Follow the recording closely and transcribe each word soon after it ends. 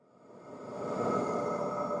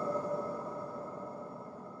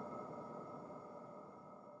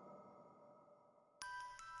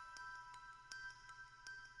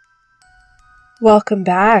Welcome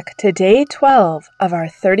back to day 12 of our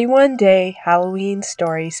 31-day Halloween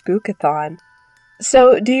story spookathon.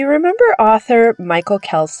 So, do you remember author Michael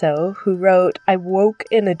Kelso, who wrote, "I woke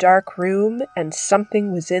in a dark room and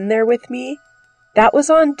something was in there with me"? That was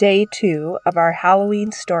on day 2 of our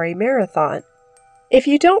Halloween story marathon. If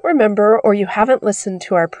you don't remember or you haven't listened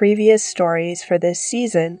to our previous stories for this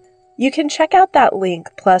season, you can check out that link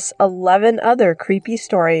plus 11 other creepy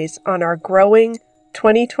stories on our growing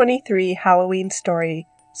 2023 Halloween Story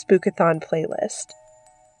Spookathon playlist.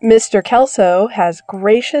 Mr. Kelso has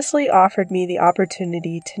graciously offered me the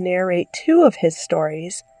opportunity to narrate 2 of his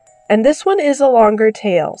stories, and this one is a longer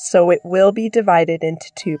tale, so it will be divided into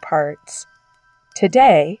 2 parts.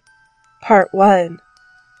 Today, Part 1,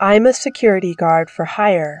 I'm a security guard for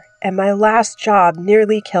hire, and my last job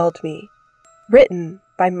nearly killed me. Written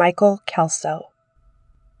by Michael Kelso.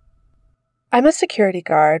 I'm a security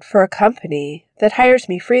guard for a company that hires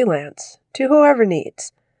me freelance to whoever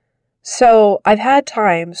needs. So I've had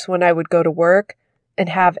times when I would go to work and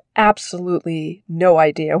have absolutely no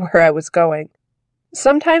idea where I was going.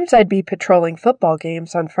 Sometimes I'd be patrolling football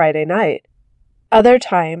games on Friday night. Other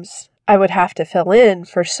times I would have to fill in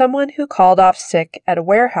for someone who called off sick at a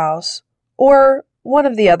warehouse or one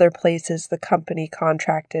of the other places the company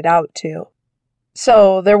contracted out to.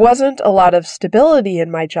 So there wasn't a lot of stability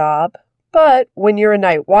in my job. But when you're a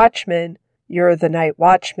night watchman, you're the night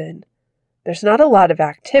watchman. There's not a lot of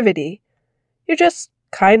activity. You're just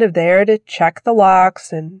kind of there to check the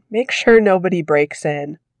locks and make sure nobody breaks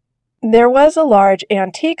in. There was a large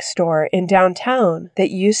antique store in downtown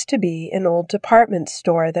that used to be an old department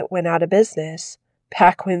store that went out of business,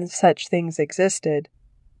 back when such things existed.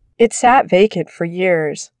 It sat vacant for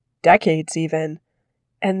years, decades even,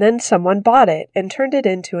 and then someone bought it and turned it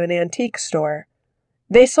into an antique store.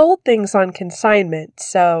 They sold things on consignment,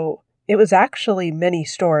 so it was actually many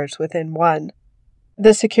stores within one.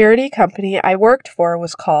 The security company I worked for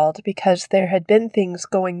was called because there had been things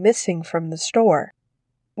going missing from the store.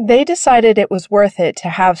 They decided it was worth it to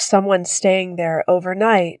have someone staying there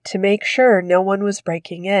overnight to make sure no one was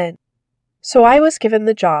breaking in. So I was given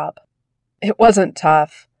the job. It wasn't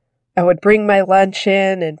tough. I would bring my lunch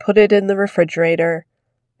in and put it in the refrigerator.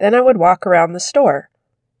 Then I would walk around the store.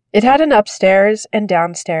 It had an upstairs and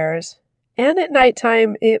downstairs, and at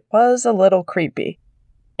nighttime it was a little creepy.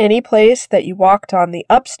 Any place that you walked on the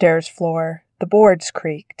upstairs floor, the boards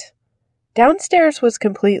creaked. Downstairs was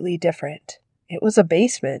completely different. It was a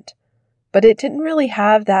basement, but it didn't really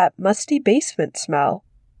have that musty basement smell.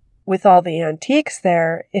 With all the antiques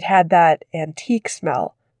there, it had that antique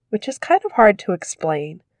smell, which is kind of hard to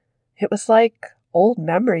explain. It was like old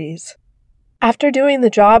memories. After doing the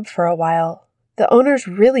job for a while, the owners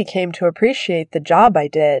really came to appreciate the job I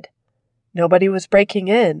did. Nobody was breaking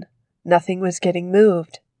in, nothing was getting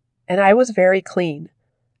moved, and I was very clean.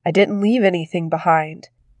 I didn't leave anything behind.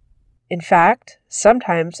 In fact,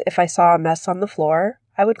 sometimes if I saw a mess on the floor,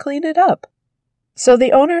 I would clean it up. So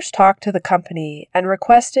the owners talked to the company and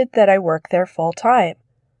requested that I work there full time,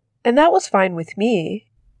 and that was fine with me.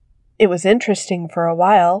 It was interesting for a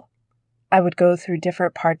while. I would go through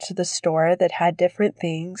different parts of the store that had different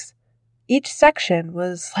things. Each section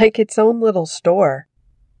was like its own little store.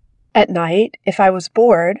 At night, if I was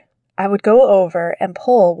bored, I would go over and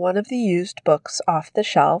pull one of the used books off the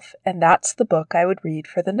shelf, and that's the book I would read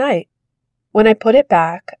for the night. When I put it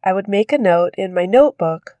back, I would make a note in my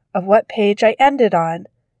notebook of what page I ended on,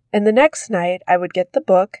 and the next night I would get the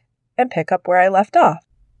book and pick up where I left off.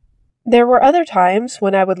 There were other times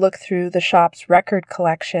when I would look through the shop's record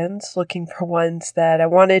collections, looking for ones that I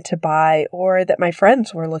wanted to buy or that my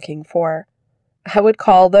friends were looking for. I would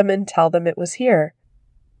call them and tell them it was here.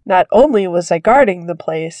 Not only was I guarding the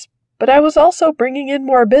place, but I was also bringing in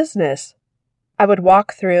more business. I would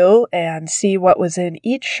walk through and see what was in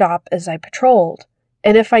each shop as I patrolled,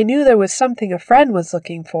 and if I knew there was something a friend was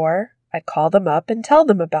looking for, I'd call them up and tell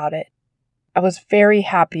them about it. I was very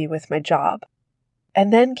happy with my job.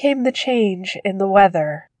 And then came the change in the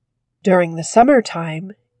weather. During the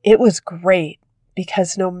summertime, it was great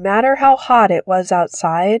because no matter how hot it was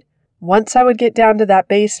outside, once I would get down to that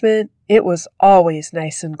basement, it was always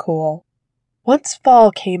nice and cool. Once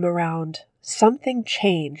fall came around, something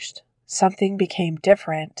changed. Something became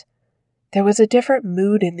different. There was a different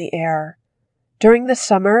mood in the air. During the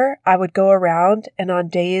summer, I would go around, and on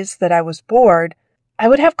days that I was bored, I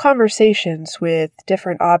would have conversations with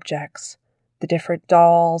different objects. The different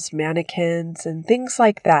dolls, mannequins, and things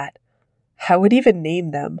like that. I would even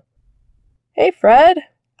name them. "Hey, Fred,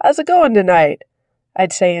 how's it going tonight?"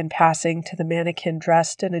 I'd say in passing to the mannequin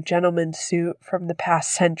dressed in a gentleman's suit from the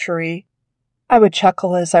past century. I would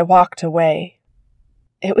chuckle as I walked away.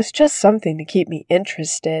 It was just something to keep me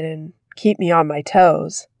interested and keep me on my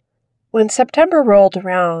toes. When September rolled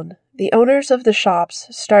around, the owners of the shops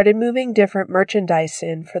started moving different merchandise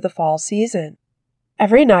in for the fall season.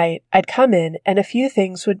 Every night, I'd come in and a few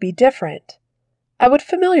things would be different. I would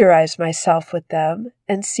familiarize myself with them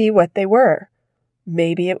and see what they were.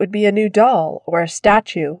 Maybe it would be a new doll or a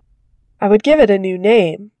statue. I would give it a new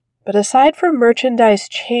name, but aside from merchandise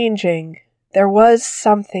changing, there was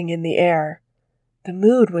something in the air. The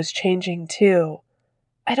mood was changing too.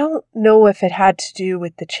 I don't know if it had to do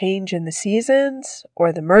with the change in the seasons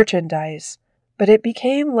or the merchandise, but it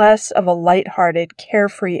became less of a lighthearted,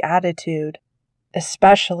 carefree attitude,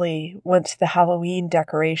 especially once the Halloween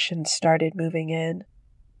decorations started moving in.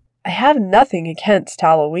 I have nothing against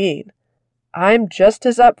Halloween. I'm just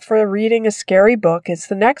as up for reading a scary book as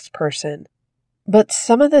the next person. But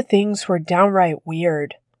some of the things were downright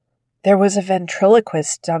weird. There was a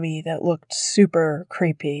ventriloquist dummy that looked super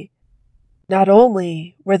creepy. Not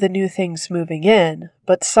only were the new things moving in,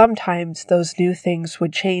 but sometimes those new things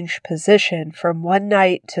would change position from one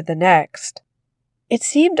night to the next. It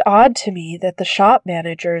seemed odd to me that the shop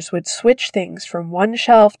managers would switch things from one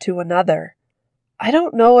shelf to another. I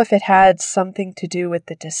don't know if it had something to do with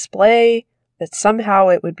the display, that somehow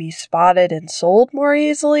it would be spotted and sold more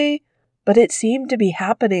easily, but it seemed to be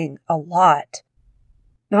happening a lot.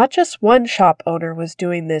 Not just one shop owner was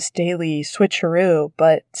doing this daily switcheroo,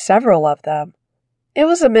 but several of them. It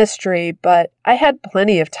was a mystery, but I had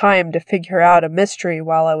plenty of time to figure out a mystery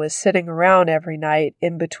while I was sitting around every night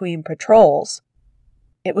in between patrols.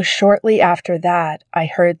 It was shortly after that I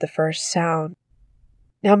heard the first sound.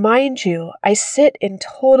 Now mind you, I sit in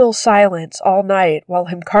total silence all night while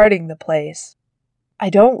I'm guarding the place. I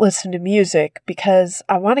don't listen to music because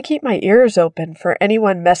I want to keep my ears open for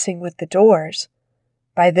anyone messing with the doors.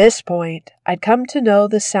 By this point, I'd come to know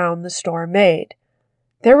the sound the storm made.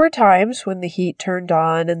 There were times when the heat turned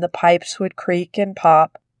on and the pipes would creak and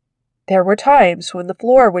pop. There were times when the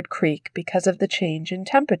floor would creak because of the change in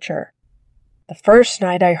temperature. The first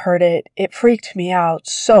night I heard it, it freaked me out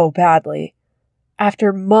so badly.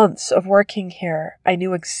 After months of working here, I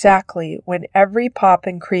knew exactly when every pop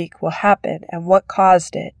and creak will happen and what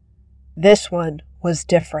caused it. This one was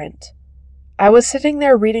different. I was sitting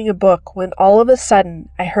there reading a book when all of a sudden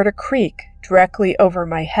I heard a creak directly over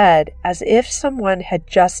my head as if someone had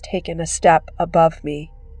just taken a step above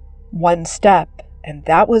me. One step, and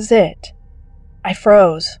that was it. I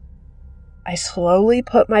froze. I slowly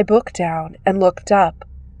put my book down and looked up.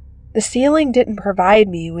 The ceiling didn't provide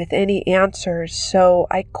me with any answers, so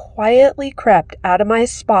I quietly crept out of my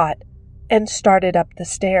spot and started up the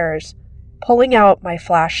stairs, pulling out my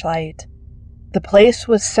flashlight. The place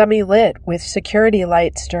was semi-lit with security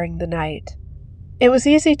lights during the night. It was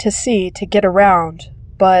easy to see to get around,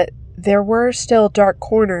 but there were still dark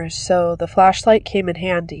corners, so the flashlight came in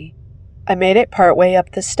handy. I made it partway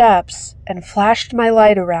up the steps and flashed my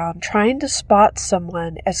light around, trying to spot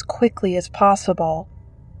someone as quickly as possible.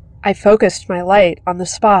 I focused my light on the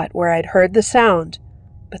spot where I'd heard the sound,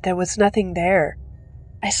 but there was nothing there.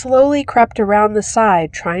 I slowly crept around the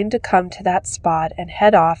side, trying to come to that spot and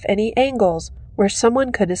head off any angles where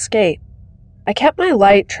someone could escape. I kept my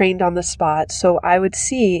light trained on the spot so I would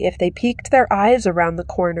see if they peeked their eyes around the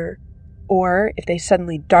corner, or if they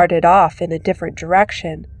suddenly darted off in a different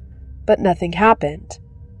direction, but nothing happened.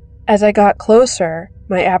 As I got closer,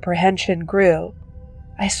 my apprehension grew.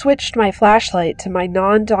 I switched my flashlight to my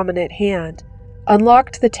non-dominant hand,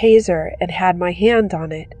 unlocked the taser, and had my hand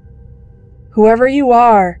on it. "Whoever you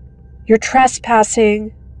are, you're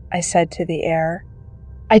trespassing," I said to the air.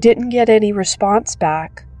 I didn't get any response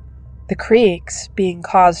back. The creaks, being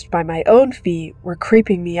caused by my own feet, were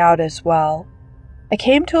creeping me out as well. I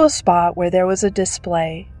came to a spot where there was a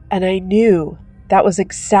display, and I knew that was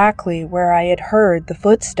exactly where I had heard the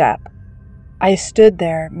footstep. I stood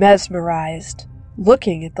there, mesmerized,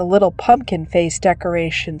 looking at the little pumpkin face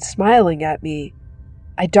decoration smiling at me.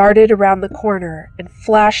 I darted around the corner and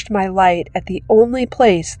flashed my light at the only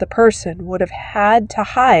place the person would have had to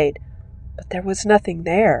hide, but there was nothing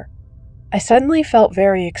there. I suddenly felt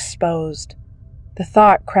very exposed. The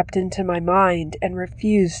thought crept into my mind and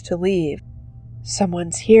refused to leave.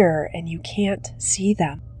 Someone's here and you can't see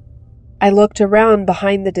them. I looked around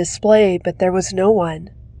behind the display, but there was no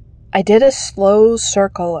one. I did a slow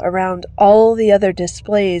circle around all the other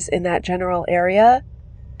displays in that general area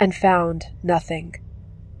and found nothing.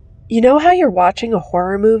 You know how you're watching a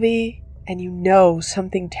horror movie and you know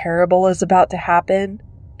something terrible is about to happen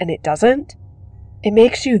and it doesn't? It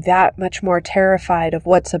makes you that much more terrified of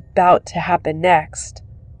what's about to happen next.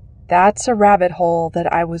 That's a rabbit hole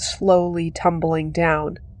that I was slowly tumbling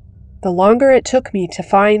down. The longer it took me to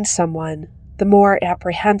find someone, the more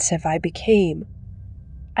apprehensive I became.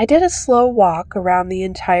 I did a slow walk around the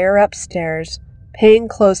entire upstairs, paying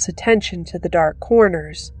close attention to the dark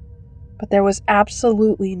corners, but there was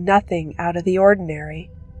absolutely nothing out of the ordinary.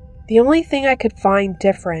 The only thing I could find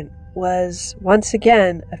different was, once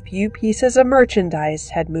again, a few pieces of merchandise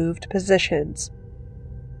had moved positions.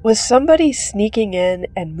 Was somebody sneaking in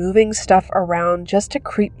and moving stuff around just to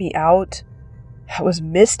creep me out? I was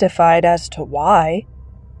mystified as to why.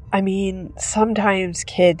 I mean, sometimes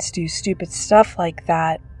kids do stupid stuff like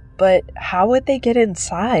that, but how would they get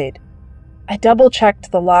inside? I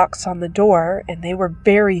double-checked the locks on the door, and they were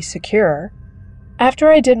very secure.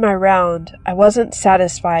 After I did my round, I wasn't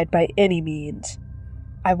satisfied by any means.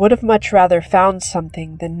 I would have much rather found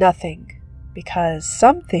something than nothing, because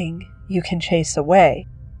something you can chase away.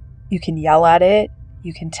 You can yell at it,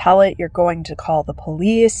 you can tell it you're going to call the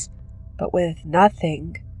police, but with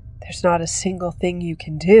nothing, there's not a single thing you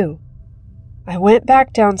can do. I went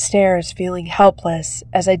back downstairs feeling helpless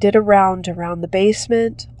as I did a round around the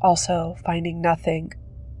basement, also finding nothing.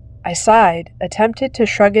 I sighed, attempted to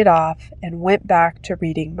shrug it off, and went back to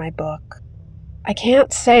reading my book. I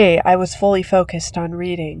can't say I was fully focused on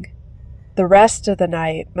reading. The rest of the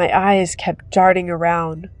night, my eyes kept darting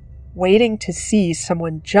around, waiting to see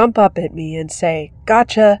someone jump up at me and say,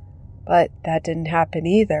 "Gotcha," but that didn't happen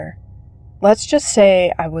either. Let's just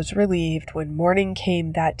say I was relieved when morning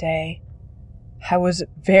came that day. I was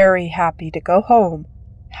very happy to go home.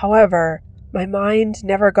 However, my mind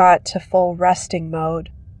never got to full resting mode.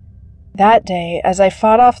 That day, as I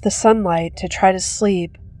fought off the sunlight to try to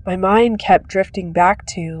sleep, my mind kept drifting back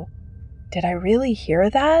to, did I really hear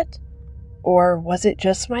that? Or was it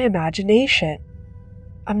just my imagination?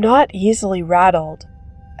 I'm not easily rattled.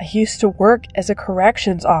 I used to work as a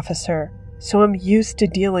corrections officer, so I'm used to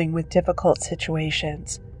dealing with difficult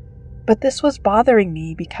situations. But this was bothering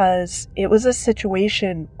me because it was a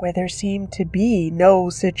situation where there seemed to be no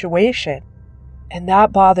situation. And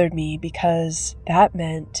that bothered me because that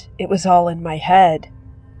meant it was all in my head.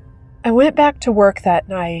 I went back to work that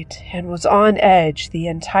night and was on edge the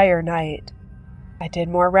entire night. I did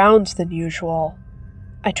more rounds than usual.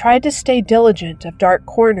 I tried to stay diligent of dark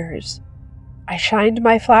corners. I shined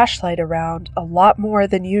my flashlight around a lot more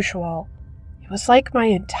than usual. It was like my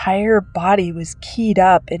entire body was keyed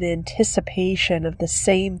up in anticipation of the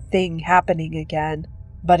same thing happening again.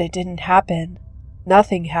 But it didn't happen.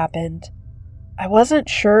 Nothing happened. I wasn't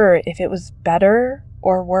sure if it was better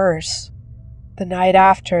or worse. The night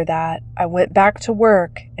after that, I went back to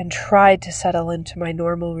work and tried to settle into my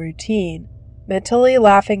normal routine, mentally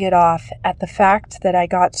laughing it off at the fact that I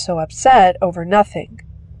got so upset over nothing.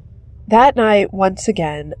 That night, once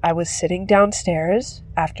again, I was sitting downstairs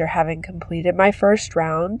after having completed my first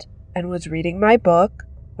round and was reading my book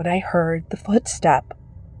when I heard the footstep.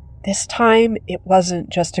 This time, it wasn't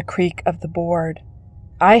just a creak of the board.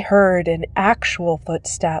 I heard an actual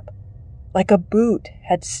footstep, like a boot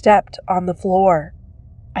had stepped on the floor.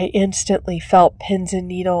 I instantly felt pins and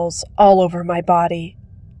needles all over my body.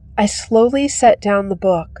 I slowly set down the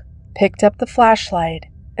book, picked up the flashlight,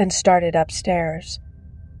 and started upstairs.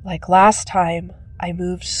 Like last time, I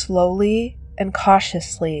moved slowly and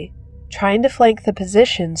cautiously, trying to flank the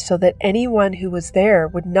position so that anyone who was there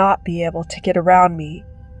would not be able to get around me.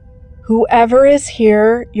 "Whoever is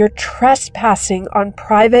here, you're trespassing on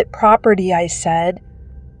private property," I said,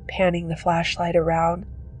 panning the flashlight around.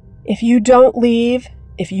 "If you don't leave,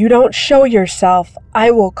 if you don't show yourself, I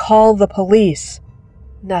will call the police."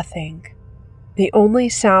 Nothing. The only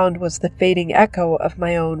sound was the fading echo of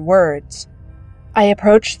my own words. I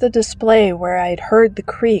approached the display where I'd heard the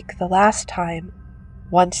creak the last time.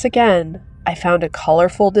 Once again, I found a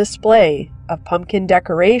colorful display of pumpkin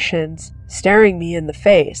decorations staring me in the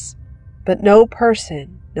face, but no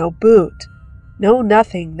person, no boot, no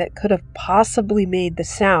nothing that could have possibly made the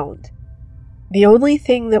sound. The only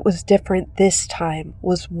thing that was different this time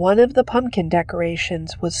was one of the pumpkin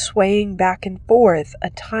decorations was swaying back and forth a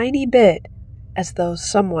tiny bit as though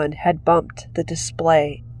someone had bumped the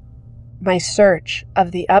display. My search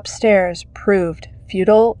of the upstairs proved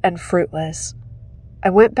futile and fruitless.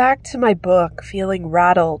 I went back to my book feeling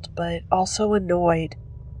rattled but also annoyed.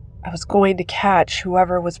 I was going to catch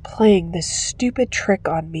whoever was playing this stupid trick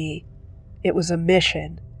on me. It was a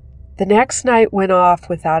mission. The next night went off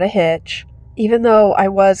without a hitch. Even though I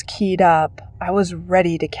was keyed up, I was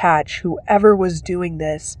ready to catch whoever was doing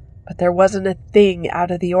this, but there wasn't a thing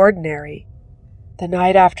out of the ordinary. The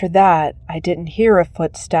night after that, I didn't hear a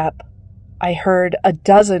footstep. I heard a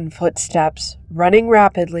dozen footsteps running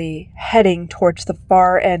rapidly, heading towards the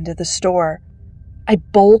far end of the store. I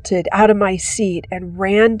bolted out of my seat and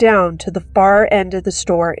ran down to the far end of the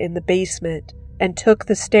store in the basement and took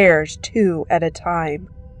the stairs 2 at a time.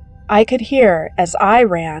 I could hear, as I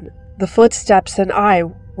ran, the footsteps and I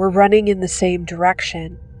were running in the same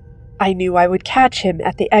direction. I knew I would catch him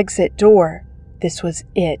at the exit door. This was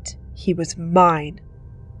it. He was mine.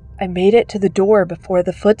 I made it to the door before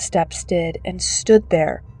the footsteps did and stood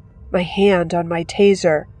there, my hand on my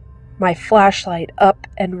taser, my flashlight up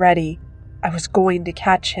and ready. I was going to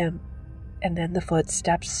catch him, and then the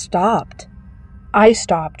footsteps stopped. I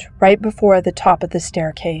stopped right before the top of the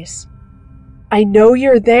staircase. "I know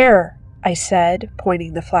you're there," I said,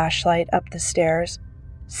 pointing the flashlight up the stairs.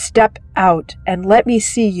 "Step out and let me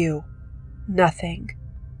see you." Nothing.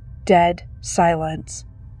 Dead silence.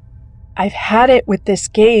 "I've had it with this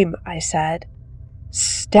game," I said.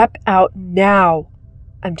 "Step out now.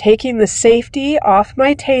 I'm taking the safety off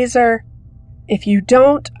my taser. If you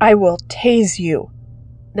don't, I will tase you."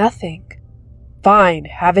 Nothing. "Fine,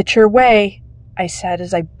 have it your way," I said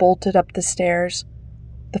as I bolted up the stairs.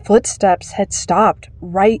 The footsteps had stopped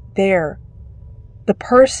right there. The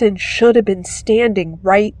person should have been standing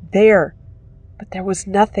right there, but there was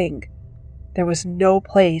nothing. There was no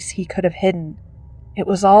place he could have hidden. It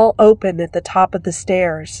was all open at the top of the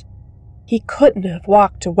stairs. He couldn't have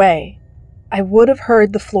walked away. I would have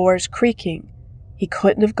heard the floors creaking. He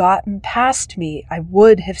couldn't have gotten past me. I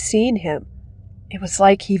would have seen him. It was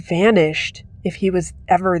like he vanished, if he was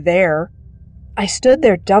ever there. I stood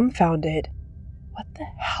there dumbfounded. What the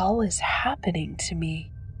hell is happening to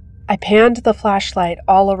me? I panned the flashlight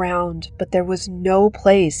all around, but there was no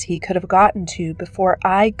place he could have gotten to before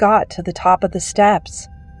I got to the top of the steps.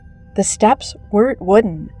 The steps weren't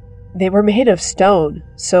wooden. They were made of stone,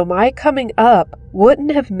 so my coming up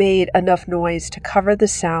wouldn't have made enough noise to cover the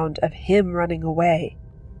sound of him running away.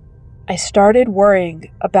 I started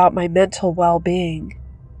worrying about my mental well-being.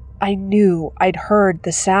 I knew I'd heard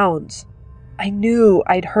the sounds. I knew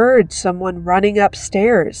I'd heard someone running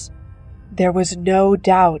upstairs. There was no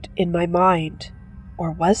doubt in my mind,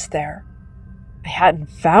 or was there? I hadn't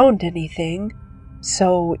found anything,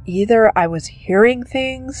 so either I was hearing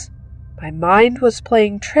things, my mind was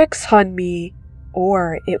playing tricks on me,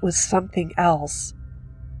 or it was something else.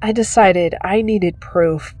 I decided I needed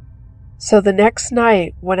proof. So the next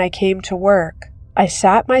night when I came to work, I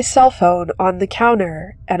sat my cell phone on the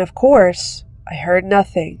counter, and of course, I heard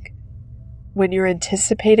nothing. When you're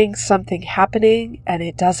anticipating something happening and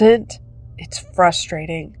it doesn't, it's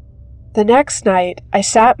frustrating. The next night, I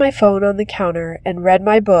sat my phone on the counter and read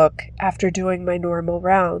my book after doing my normal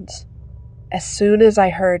rounds. As soon as I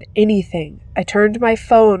heard anything, I turned my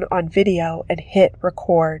phone on video and hit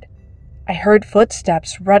record. I heard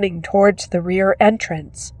footsteps running towards the rear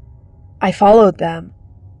entrance. I followed them.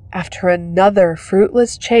 After another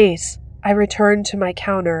fruitless chase, I returned to my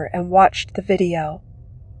counter and watched the video.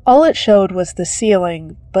 All it showed was the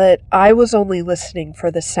ceiling, but I was only listening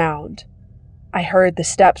for the sound. I heard the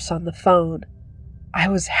steps on the phone. I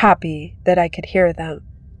was happy that I could hear them.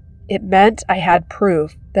 It meant I had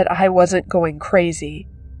proof that I wasn't going crazy.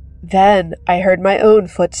 Then I heard my own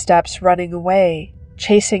footsteps running away,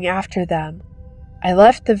 chasing after them. I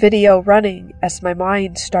left the video running as my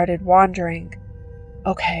mind started wandering.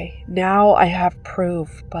 Okay, now I have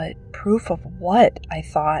proof, but proof of what? I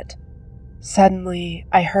thought. Suddenly,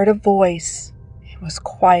 I heard a voice. It was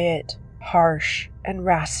quiet, harsh, and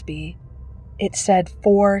raspy. It said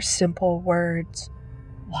 4 simple words.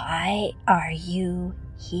 "Why are you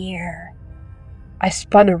here?" I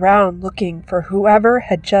spun around looking for whoever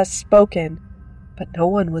had just spoken, but no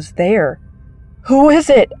one was there. "Who is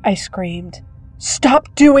it?" I screamed.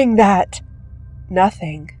 "Stop doing that!"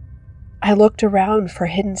 Nothing. I looked around for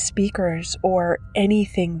hidden speakers or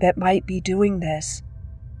anything that might be doing this.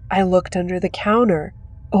 I looked under the counter,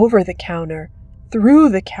 over the counter, through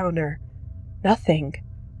the counter. Nothing.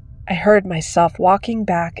 I heard myself walking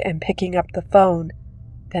back and picking up the phone.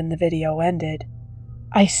 Then the video ended.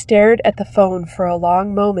 I stared at the phone for a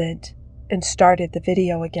long moment and started the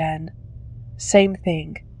video again. Same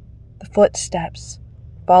thing. The footsteps,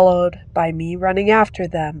 followed by me running after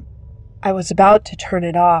them. I was about to turn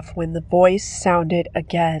it off when the voice sounded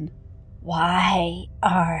again. "Why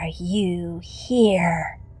are you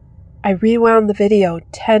here?" I rewound the video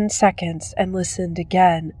 10 seconds and listened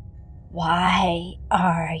again. "Why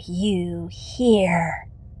are you here?"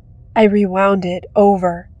 I rewound it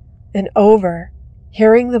over and over,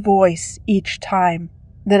 hearing the voice each time.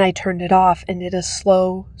 Then I turned it off and did a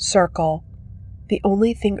slow circle. The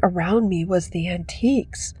only thing around me was the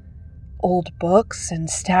antiques. Old books and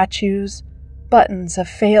statues, buttons of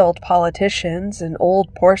failed politicians and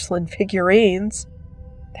old porcelain figurines.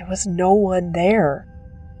 There was no one there.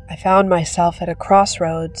 I found myself at a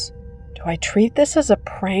crossroads. Do I treat this as a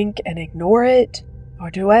prank and ignore it? Or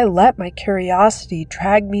do I let my curiosity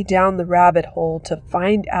drag me down the rabbit hole to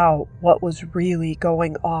find out what was really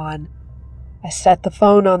going on? I set the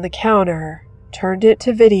phone on the counter, turned it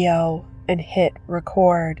to video, and hit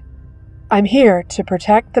record. "I'm here to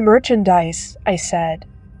protect the merchandise," I said.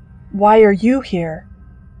 "Why are you here?"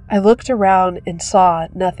 I looked around and saw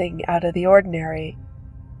nothing out of the ordinary.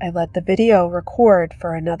 I let the video record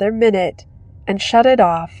for another minute and shut it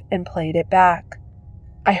off and played it back.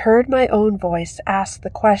 I heard my own voice ask the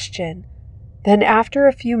question. Then after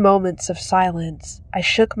a few moments of silence, I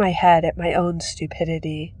shook my head at my own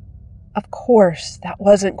stupidity. Of course, that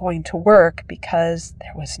wasn't going to work because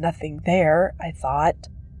there was nothing there, I thought.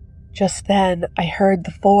 Just then, I heard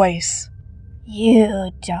the voice.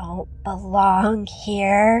 "You don't belong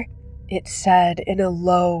here," it said in a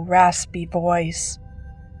low, raspy voice.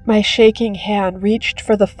 My shaking hand reached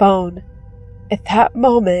for the phone. At that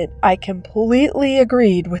moment, I completely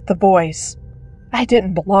agreed with the voice. I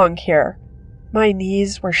didn't belong here. My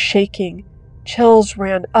knees were shaking. Chills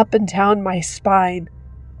ran up and down my spine.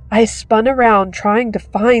 I spun around trying to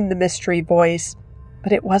find the mystery voice,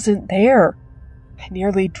 but it wasn't there. I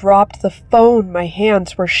nearly dropped the phone. My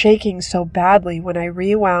hands were shaking so badly when I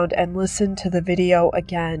rewound and listened to the video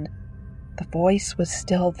again. The voice was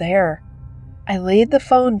still there. I laid the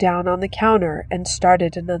phone down on the counter and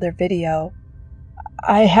started another video.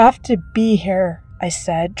 "I have to be here," I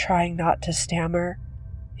said, trying not to stammer.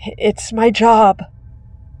 "It's my job."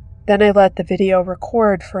 Then I let the video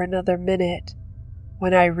record for another minute.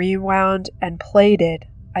 When I rewound and played it,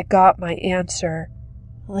 I got my answer.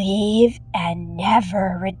 "Leave and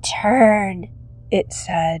never return," it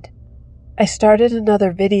said. I started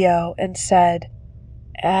another video and said,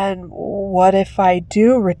 "And what if I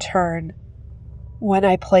do return?" When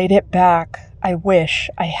I played it back, I wish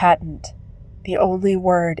I hadn't. The only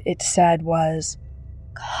word it said was,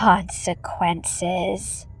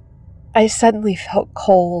 "Consequences." I suddenly felt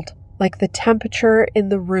cold, like the temperature in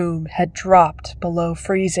the room had dropped below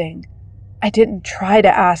freezing. I didn't try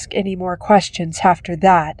to ask any more questions after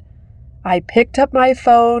that. I picked up my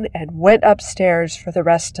phone and went upstairs for the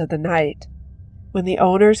rest of the night. When the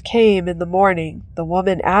owners came in the morning, the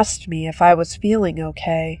woman asked me if I was feeling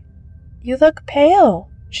okay. "You look pale,"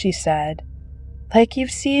 she said. "Like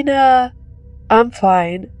you've seen a—" "I'm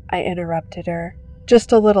fine," I interrupted her.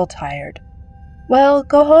 "Just a little tired." "Well,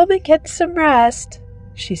 go home and get some rest,"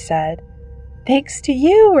 she said. "Thanks to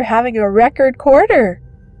you, we're having a record quarter."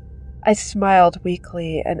 I smiled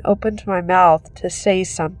weakly and opened my mouth to say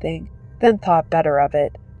something, then thought better of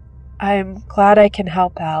it. "I'm glad I can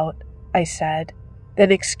help out," I said,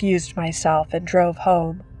 then excused myself and drove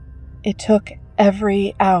home. It took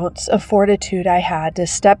every ounce of fortitude I had to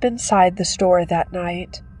step inside the store that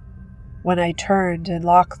night. When I turned and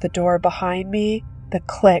locked the door behind me, the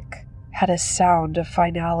click had a sound of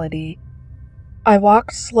finality. I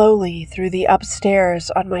walked slowly through the upstairs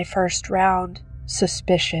on my first round,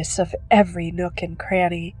 suspicious of every nook and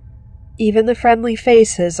cranny. Even the friendly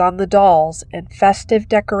faces on the dolls and festive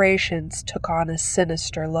decorations took on a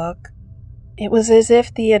sinister look. It was as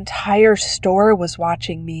if the entire store was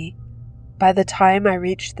watching me. By the time I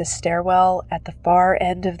reached the stairwell at the far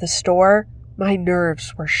end of the store, my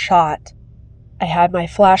nerves were shot. I had my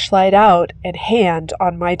flashlight out and hand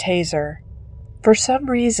on my taser. For some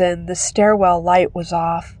reason, the stairwell light was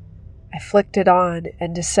off. I flicked it on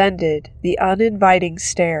and descended the uninviting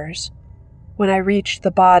stairs. When I reached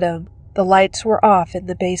the bottom, the lights were off in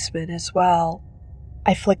the basement as well.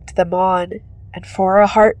 I flicked them on, and for a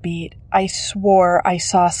heartbeat, I swore I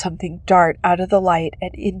saw something dart out of the light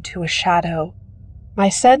and into a shadow. My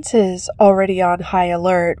senses, already on high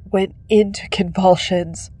alert, went into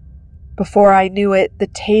convulsions. Before I knew it, the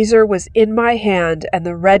taser was in my hand and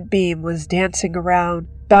the red beam was dancing around,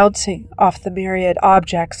 bouncing off the myriad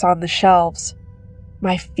objects on the shelves.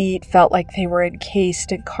 My feet felt like they were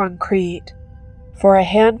encased in concrete. For a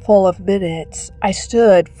handful of minutes, I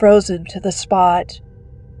stood frozen to the spot,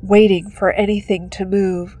 waiting for anything to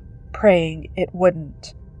move, praying it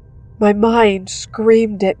wouldn't. My mind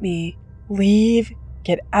screamed at me, "Leave,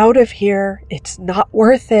 get out of here, it's not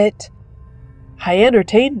worth it." I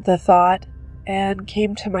entertained the thought and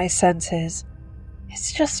came to my senses.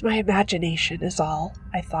 It's just my imagination is all,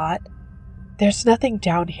 I thought. There's nothing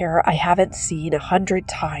down here I haven't seen 100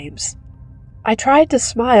 times. I tried to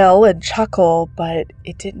smile and chuckle, but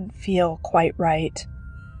it didn't feel quite right.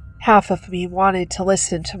 Half of me wanted to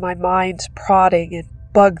listen to my mind's prodding and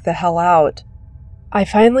bug the hell out. I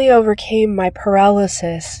finally overcame my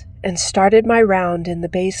paralysis and started my round in the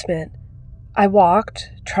basement. I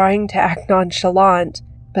walked, trying to act nonchalant,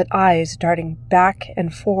 but eyes darting back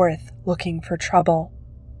and forth, looking for trouble.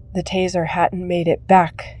 The taser hadn't made it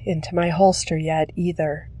back into my holster yet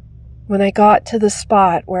either. When I got to the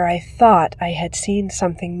spot where I thought I had seen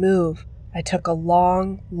something move, I took a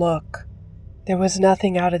long look. There was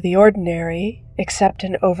nothing out of the ordinary, except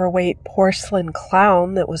an overweight porcelain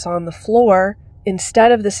clown that was on the floor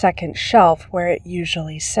instead of the second shelf where it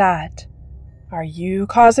usually sat. "Are you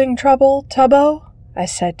causing trouble, Tubbo?" I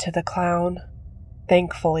said to the clown.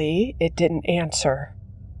 Thankfully, it didn't answer.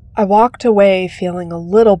 I walked away feeling a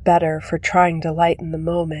little better for trying to lighten the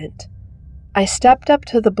moment. I stepped up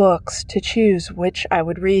to the books to choose which I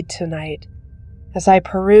would read tonight. As I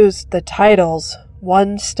perused the titles,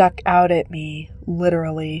 one stuck out at me,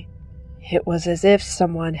 literally. It was as if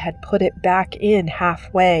someone had put it back in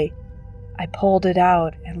halfway. I pulled it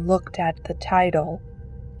out and looked at the title,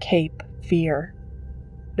 Cape Fear.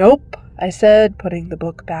 "Nope," I said, putting the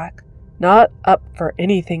book back. "Not up for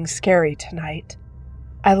anything scary tonight."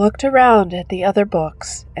 I looked around at the other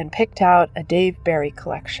books and picked out a Dave Barry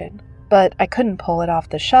collection, but I couldn't pull it off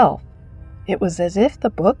the shelf. It was as if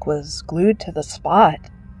the book was glued to the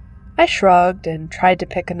spot. I shrugged and tried to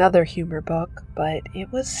pick another humor book, but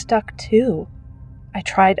it was stuck too. I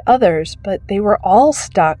tried others, but they were all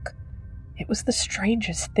stuck. It was the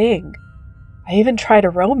strangest thing. I even tried a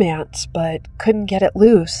romance, but couldn't get it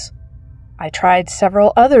loose. I tried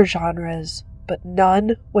several other genres, but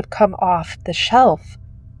none would come off the shelf.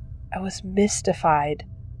 I was mystified.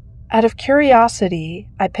 Out of curiosity,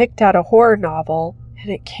 I picked out a horror novel, and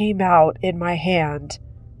it came out in my hand.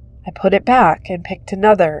 I put it back and picked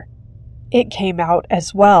another. It came out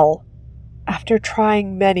as well. After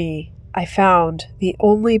trying many, I found the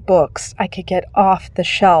only books I could get off the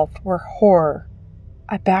shelf were horror.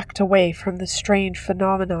 I backed away from the strange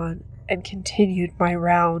phenomenon and continued my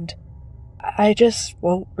round. I just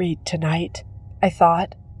won't read tonight, I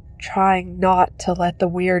thought, trying not to let the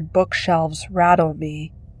weird bookshelves rattle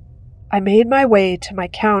me. I made my way to my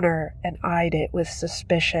counter and eyed it with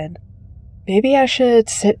suspicion. Maybe I should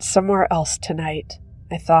sit somewhere else tonight,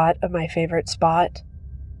 I thought of my favorite spot.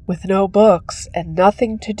 With no books and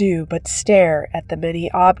nothing to do but stare at the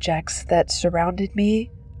many objects that surrounded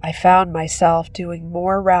me, I found myself doing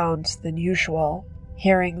more rounds than usual.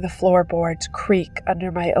 Hearing the floorboards creak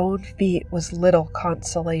under my own feet was little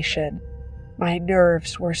consolation. My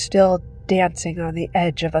nerves were still dancing on the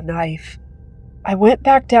edge of a knife. I went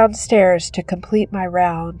back downstairs to complete my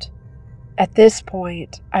round. At this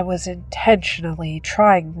point, I was intentionally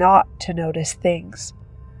trying not to notice things.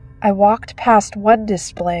 I walked past one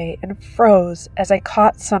display and froze as I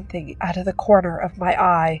caught something out of the corner of my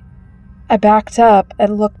eye. I backed up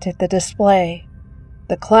and looked at the display.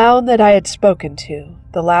 The clown that I had spoken to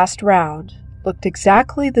the last round looked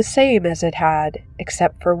exactly the same as it had,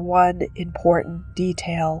 except for one important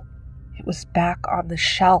detail. It was back on the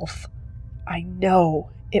shelf. I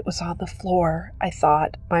know it was on the floor, I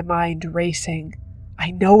thought, my mind racing.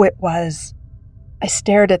 I know it was. I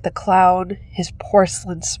stared at the clown, his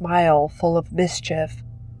porcelain smile full of mischief.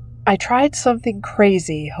 I tried something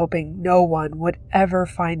crazy, hoping no one would ever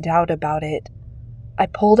find out about it. I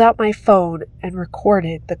pulled out my phone and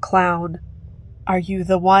recorded the clown. "Are you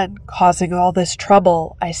the one causing all this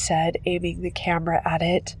trouble?" I said, aiming the camera at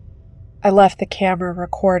it. I left the camera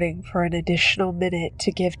recording for an additional minute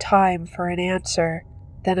to give time for an answer.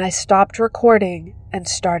 Then I stopped recording and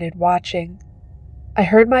started watching. I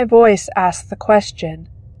heard my voice ask the question,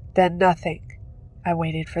 then nothing. I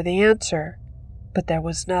waited for the answer, but there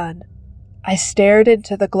was none. I stared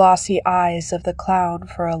into the glossy eyes of the clown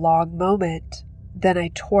for a long moment. Then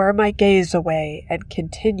I tore my gaze away and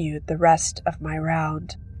continued the rest of my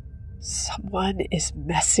round. Someone is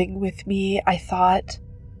messing with me, I thought.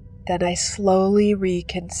 Then I slowly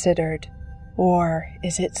reconsidered. Or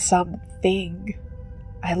is it something?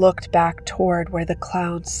 I looked back toward where the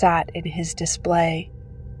clown sat in his display.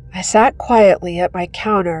 I sat quietly at my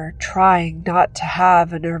counter, trying not to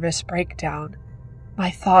have a nervous breakdown.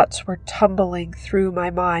 My thoughts were tumbling through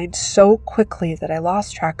my mind so quickly that I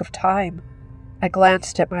lost track of time. I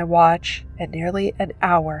glanced at my watch, and nearly an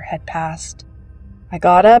hour had passed. I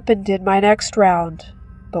got up and did my next round,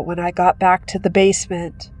 but when I got back to the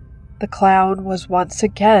basement, the clown was once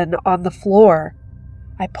again on the floor.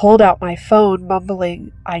 I pulled out my phone,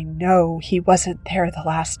 mumbling, I know he wasn't there the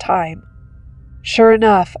last time. Sure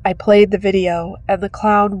enough, I played the video, and the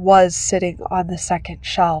clown was sitting on the second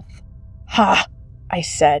shelf. "Ha!" I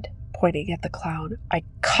said, pointing at the clown. "I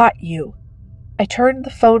caught you." I turned the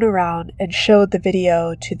phone around and showed the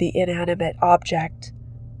video to the inanimate object,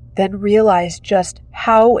 then realized just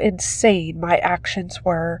how insane my actions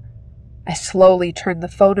were. I slowly turned the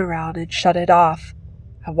phone around and shut it off.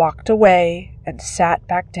 I walked away and sat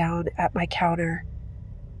back down at my counter.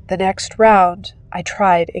 The next round, I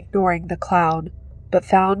tried ignoring the clown, but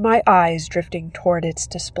found my eyes drifting toward its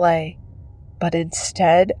display. But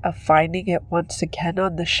instead of finding it once again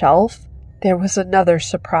on the shelf, there was another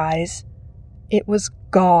surprise. It was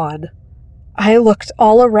gone. I looked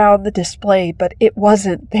all around the display, but it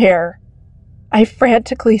wasn't there. I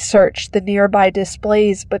frantically searched the nearby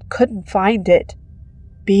displays, but couldn't find it.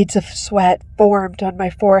 Beads of sweat formed on my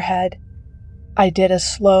forehead. I did a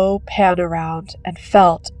slow pan around and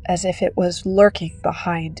felt as if it was lurking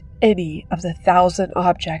behind any of the 1,000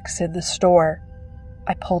 objects in the store.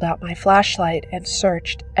 I pulled out my flashlight and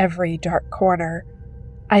searched every dark corner.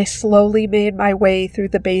 I slowly made my way through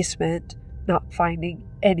the basement, not finding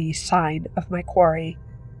any sign of my quarry.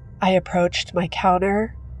 I approached my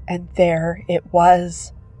counter, and there it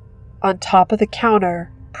was. On top of the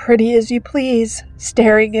counter, pretty as you please,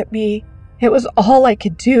 staring at me. It was all I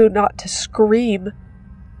could do not to scream.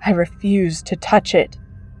 I refused to touch it.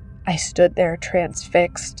 I stood there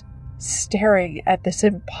transfixed, staring at this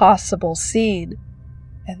impossible scene.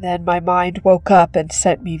 And then my mind woke up and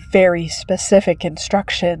sent me very specific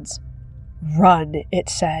instructions. "Run," it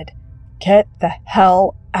said. "Get the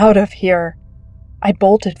hell out of here." I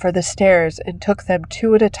bolted for the stairs and took them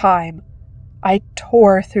 2 at a time. I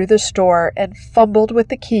tore through the store and fumbled with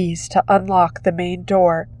the keys to unlock the main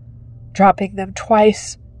door, dropping them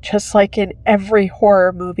twice, just like in every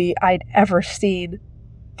horror movie I'd ever seen.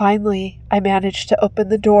 Finally, I managed to open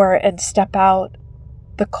the door and step out.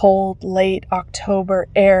 The cold, late October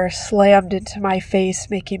air slammed into my face,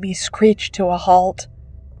 making me screech to a halt.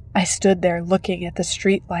 I stood there looking at the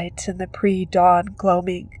streetlights in the pre-dawn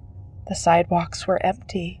gloaming. The sidewalks were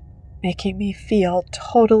empty, making me feel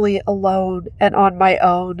totally alone and on my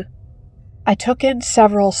own. I took in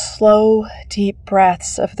several slow, deep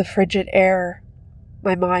breaths of the frigid air.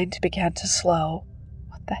 My mind began to slow.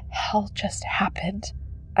 What the hell just happened?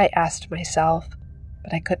 I asked myself,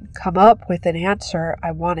 but I couldn't come up with an answer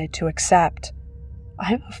I wanted to accept.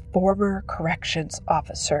 I'm a former corrections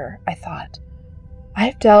officer, I thought.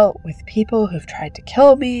 I've dealt with people who've tried to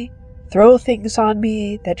kill me, throw things on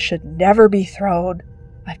me that should never be thrown.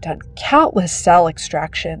 I've done countless cell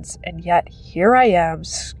extractions, and yet here I am,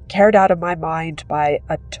 scared out of my mind by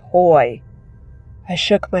a toy. I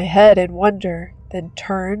shook my head in wonder, then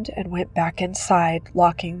turned and went back inside,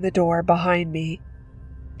 locking the door behind me.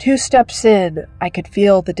 2 steps in, I could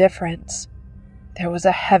feel the difference. There was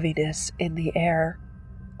a heaviness in the air,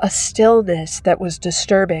 a stillness that was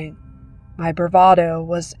disturbing. My bravado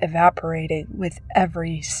was evaporating with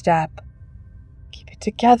every step. Keep it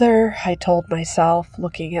together, I told myself,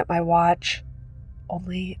 looking at my watch.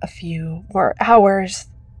 Only a few more hours,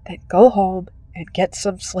 then go home and get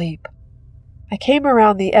some sleep. I came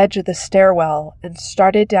around the edge of the stairwell and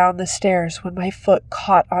started down the stairs when my foot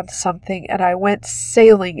caught on something and I went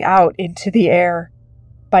sailing out into the air.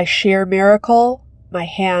 By sheer miracle, my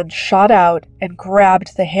hand shot out and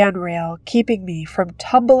grabbed the handrail, keeping me from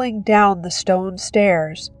tumbling down the stone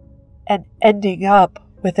stairs and ending up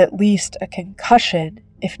with at least a concussion,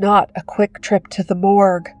 if not a quick trip to the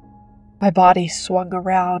morgue. My body swung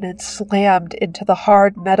around and slammed into the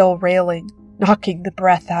hard metal railing, knocking the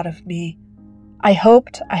breath out of me. I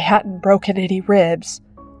hoped I hadn't broken any ribs,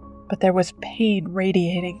 but there was pain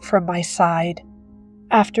radiating from my side.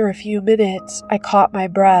 After a few minutes, I caught my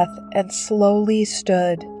breath and slowly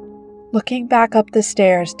stood, looking back up the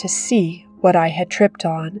stairs to see what I had tripped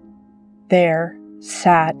on. There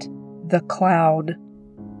sat the clown.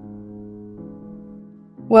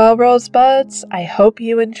 Well, Rosebuds, I hope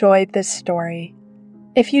you enjoyed this story.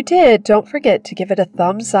 If you did, don't forget to give it a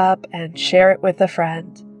thumbs up and share it with a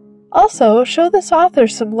friend. Also, show this author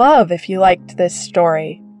some love if you liked this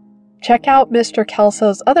story. Check out Mr.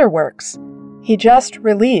 Kelso's other works. He just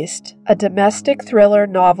released a domestic thriller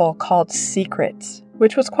novel called Secrets,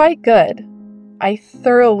 which was quite good. I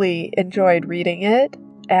thoroughly enjoyed reading it,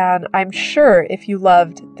 and I'm sure if you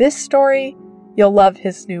loved this story, you'll love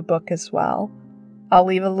his new book as well. I'll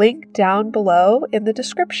leave a link down below in the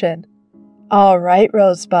description. All right,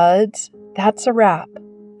 Rosebuds, that's a wrap.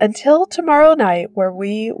 Until tomorrow night, where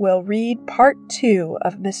we will read part 2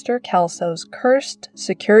 of Mr. Kelso's Cursed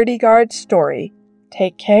Security Guard story.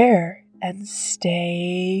 Take care and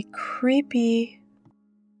stay creepy.